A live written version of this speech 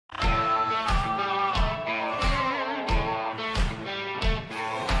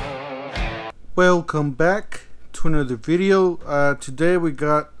Welcome back to another video. Today we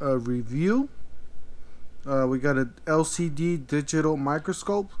got a review. We got an LCD digital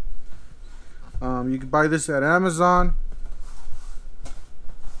microscope. You can buy this at Amazon.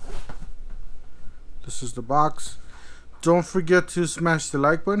 This is the box. Don't forget to smash the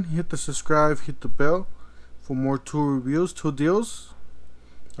like button, hit the subscribe, hit the bell for more tool reviews, tool deals.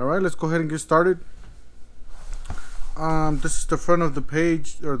 Alright, let's go ahead and get started. This is the front of the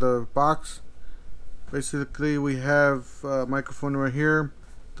page or the box. Basically, we have a microphone right here.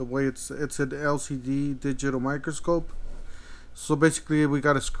 The way it's an LCD digital microscope. So basically, we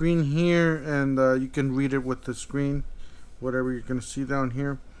got a screen here, and you can read it with the screen, whatever you're gonna see down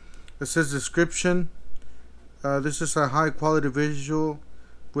here. It says description. This is a high quality visual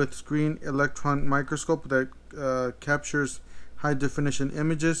with screen electron microscope that captures high definition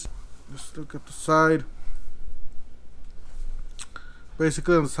images. Let's look at the side.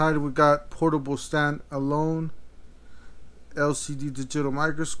 Basically, on the side we got portable stand alone, LCD digital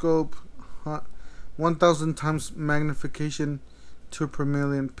microscope, 1000 times magnification, 2 per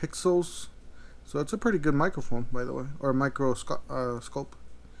million pixels. So it's a pretty good microphone, by the way, or microscope.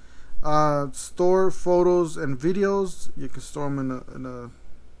 Store photos and videos. You can store them in a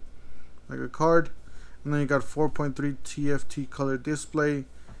like a card. And then you got 4.3 TFT color display,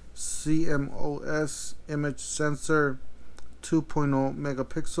 CMOS image sensor, 2.0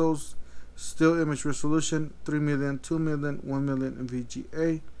 megapixels, still image resolution, 3 million, 2 million, 1 million in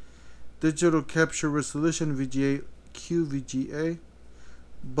VGA, digital capture resolution, VGA, QVGA,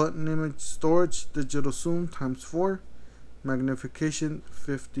 button image storage, digital zoom times 4, magnification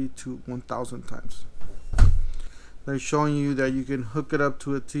 50 to 1000 times. They're showing you that you can hook it up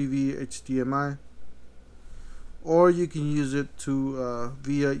to a TV HDMI, or you can use it to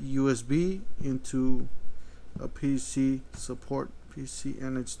via USB into a PC, support PC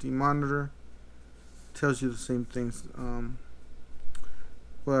NHD monitor. Tells you the same things.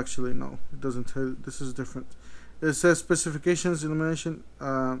 Well, actually no, it doesn't tell you. This is different. It says specifications, illumination,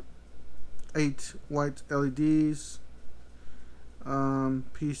 8 white LEDs,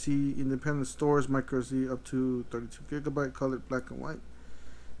 PC independent storage, micro SD up to 32 gigabyte, colored black and white,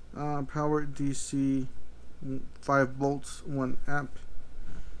 power DC 5 volts 1 amp,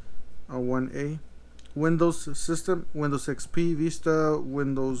 1A. Windows system, Windows XP, Vista,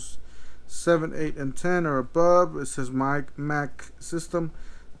 Windows 7, 8, and 10 or above. It says Mac system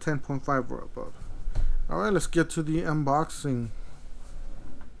 10.5 or above. Alright, let's get to the unboxing.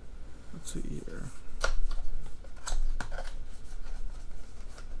 Let's see here.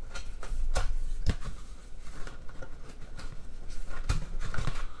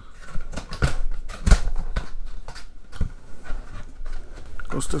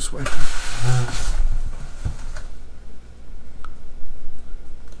 Goes this way.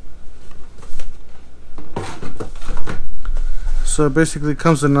 So it basically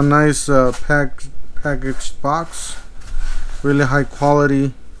comes in a nice packaged box, really high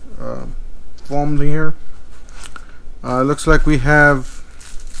quality foam here. It looks like we have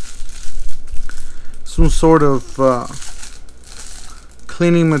some sort of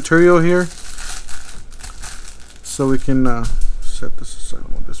cleaning material here, so we can set this aside.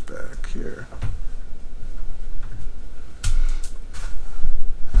 I want this back here.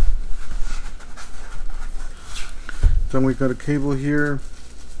 Then we got a cable here.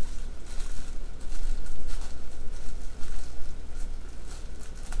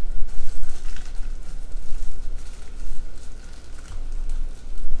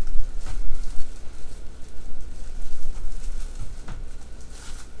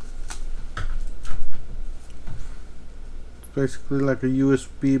 It's basically like a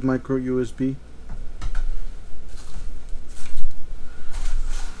USB, micro USB.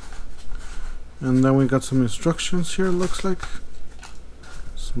 And then we got some instructions here, looks like.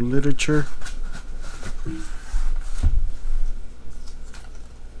 Some literature.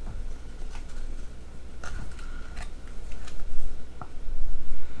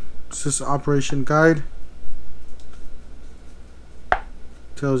 This is operation guide.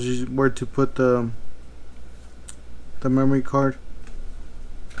 Tells you where to put the memory card.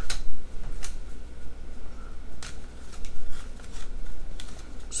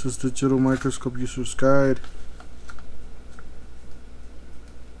 This is Digital Microscope User's Guide.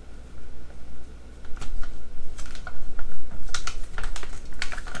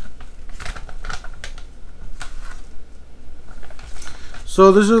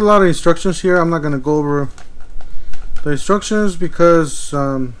 So there's a lot of instructions here. I'm not going to go over the instructions because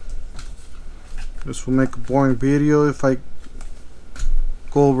this will make a boring video if I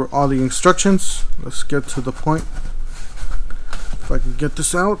go over all the instructions. Let's get to the point. if I can get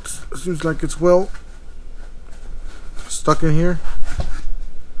this out. It seems like it's well stuck in here.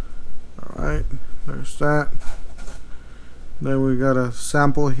 Alright, there's that. Then we got a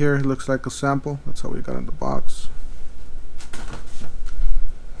sample here. It looks like a sample. That's how we got in the box.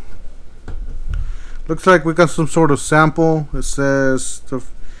 Looks like we got some sort of sample. It says the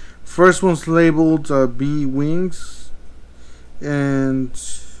first one's labeled bee wings, and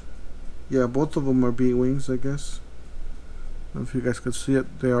yeah, both of them are bee wings, I guess. I don't know if you guys can see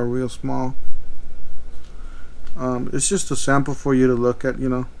it. They are real small. It's just a sample for you to look at, you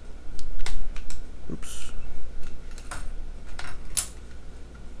know. Oops.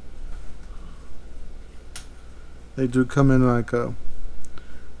 They do come in like a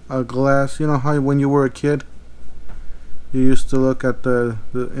glass. You know how when you were a kid, you used to look at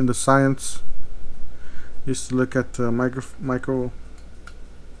in the science. You used to look at microscopes.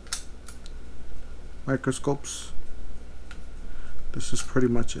 This is pretty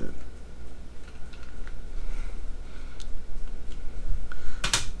much it.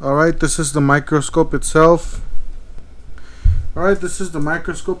 Alright, this is the microscope itself. Alright, this is the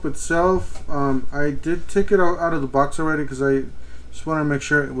microscope itself. I did take it out of the box already because I just want to make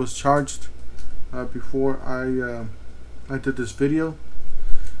sure it was charged before I did this video.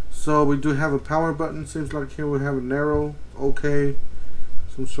 So we do have a power button. Seems like here we have an arrow, OK,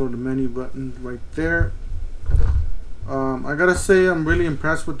 some sort of menu button right there. I gotta say I'm really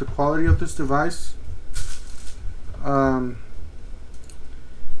impressed with the quality of this device. I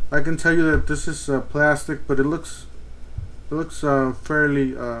can tell you that this is plastic, but it looks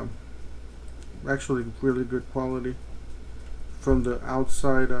fairly actually really good quality from the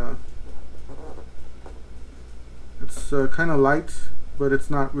outside. It's kind of light, but it's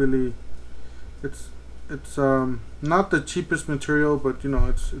not really. It's not the cheapest material, but you know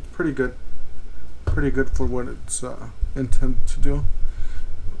it's pretty good. Pretty good for what it's intended to do.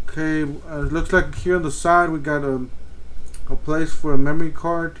 Okay, it looks like here on the side we got a place for a memory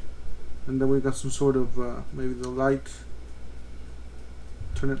card, and then we got some sort of maybe the light.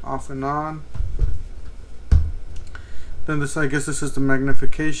 Turn it off and on. Then this, I guess this is the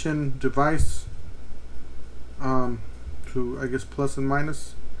magnification device. To I guess plus and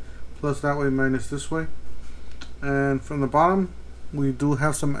minus. Plus that way, minus this way. And from the bottom, we do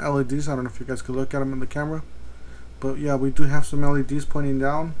have some LEDs. I don't know if you guys can look at them in the camera, but yeah, we do have some LEDs pointing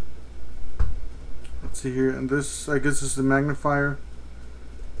down. Let's see here, and this I guess is the magnifier.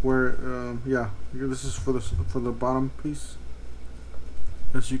 Where yeah, this is for the bottom piece,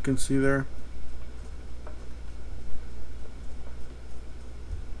 as you can see there.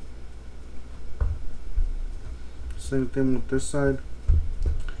 Same thing with this side.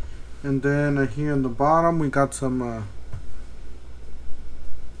 And then here on the bottom we got some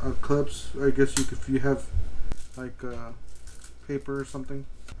clips. I guess if you have like paper or something,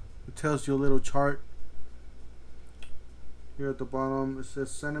 it tells you a little chart. Here at the bottom it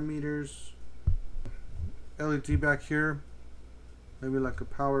says centimeters. LED back here, maybe like a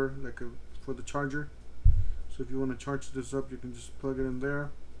power, for the charger. So if you want to charge this up, you can just plug it in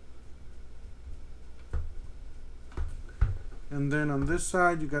there. And then on this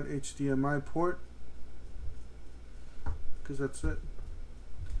side you got HDMI port, because that's it.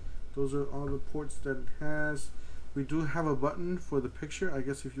 Those are all the ports that it has. We do have a button for the picture. I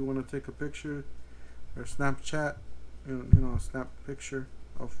guess if you want to take a picture or Snapchat, you know, a snap picture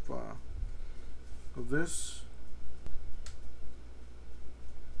of this.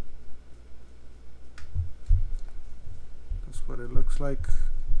 That's what it looks like.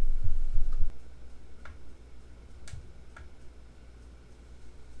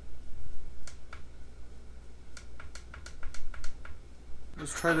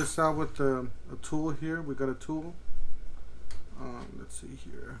 Let's try this out with a tool here. We got a tool. Let's see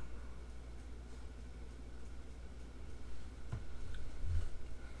here.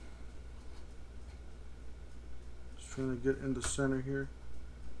 Just trying to get in the center here.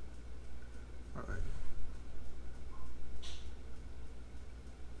 All right.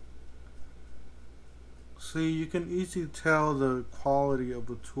 See, you can easily tell the quality of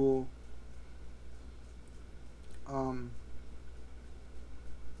the tool.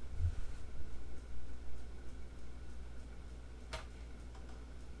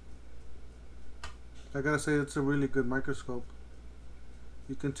 I gotta say, it's a really good microscope.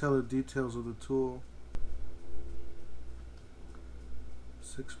 You can tell the details of the tool.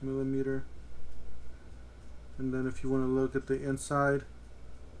 6mm. And then if you want to look at the inside,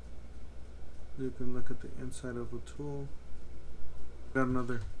 you can look at the inside of the tool. Got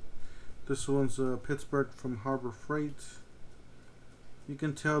another. This one's Pittsburgh from Harbor Freight. You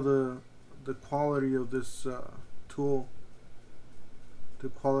can tell the quality of this tool the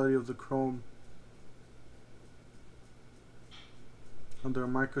quality of the chrome under a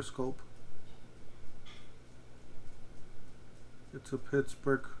microscope. It's a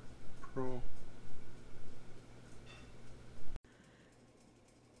Pittsburgh Pro.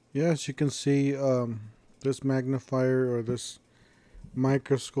 Yes, you can see this magnifier or this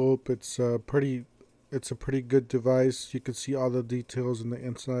microscope. It's a pretty good device. You can see all the details in the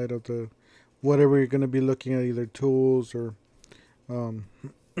inside of the whatever you're going to be looking at, either tools or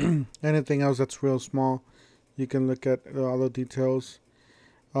anything else that's real small. You can look at all the details.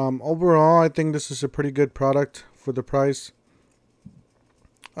 Overall, I think this is a pretty good product for the price.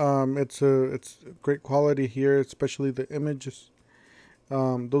 It's great quality here, especially the images.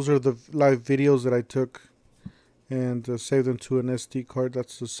 Those are the live videos that I took and saved them to an SD card.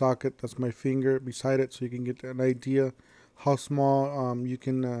 That's the socket. That's my finger beside it, so you can get an idea how small you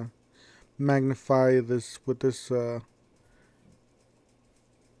can magnify this with this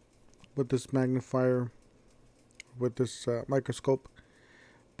magnifier, with this microscope.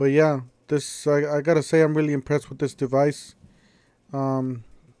 But yeah, this I gotta say I'm really impressed with this device.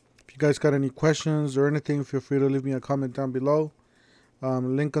 If you guys got any questions or anything, feel free to leave me a comment down below.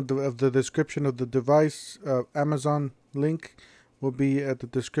 Link of the description of the device, Amazon link, will be at the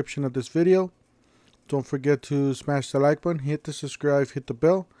description of this video. Don't forget to smash the like button, hit the subscribe, hit the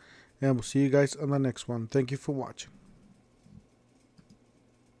bell, and we'll see you guys on the next one. Thank you for watching.